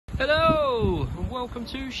Hello and welcome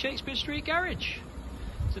to Shakespeare Street Garage.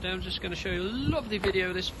 Today I'm just going to show you a lovely video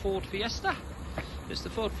of this Ford Fiesta. It's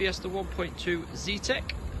the Ford Fiesta 1.2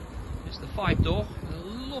 ZETEC. It's the 5-door, a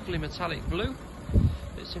lovely metallic blue.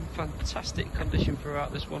 It's in fantastic condition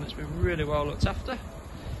throughout this one. It's been really well looked after.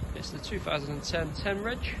 It's the 2010 10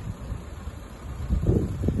 reg.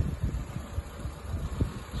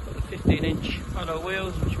 It's got the 15-inch alloy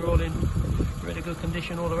wheels, which are all in really good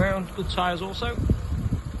condition all around. Good tyres also.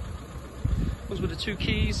 Comes with the 2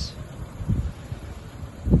 keys.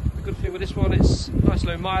 The good thing with this one, it's nice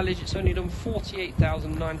low mileage. It's only done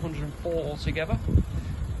 48,904 altogether.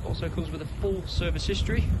 Also comes with a full service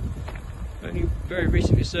history. Only very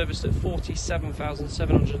recently serviced at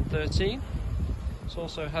 47,713. It's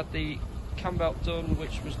also had the Cambelt done,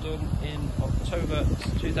 which was done in October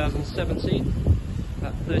 2017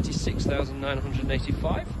 at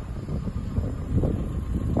 36,985.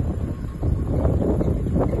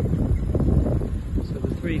 So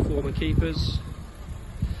the 3 former keepers.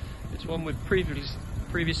 This one we've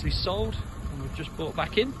previously sold and we've just bought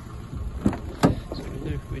back in. So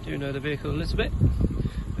we do know the vehicle a little bit.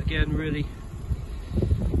 Again, really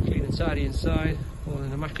clean and tidy inside, all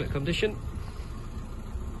in immaculate condition.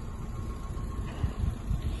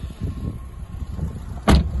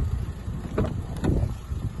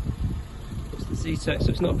 It's the ZETEC,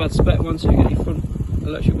 so it's not a bad spec one, so you get your front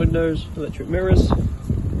electric windows, electric mirrors.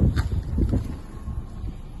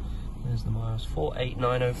 There's the miles,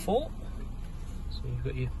 48904. So you've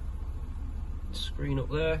got your screen up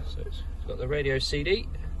there, so it's got the radio CD.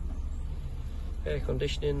 Air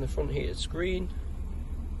conditioning, the front heated screen,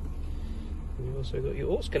 and you've also got your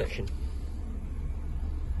aux connection.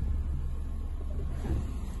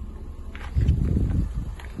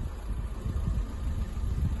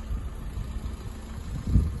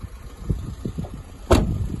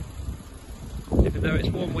 Even though it's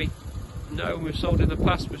one we know and we've sold in the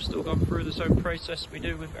past, we've still gone through the same process we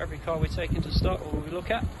do with every car we take into stock or we look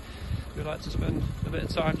at. We like to spend a bit of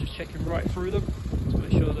time just checking right through them to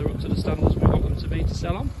make sure they're up to the standards we want them to be to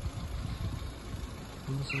sell on.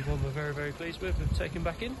 And this is one we're very, very pleased with. We've taken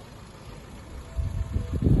back in.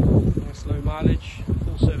 Nice low mileage,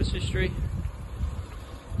 full service history, and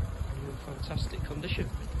in fantastic condition.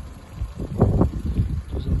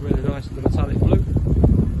 Does look really nice in the metallic blue.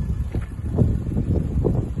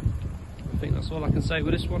 I think that's all I can say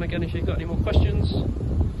with this one. Again, if you've got any more questions,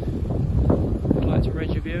 like to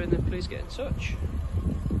arrange a viewing, then please get in touch.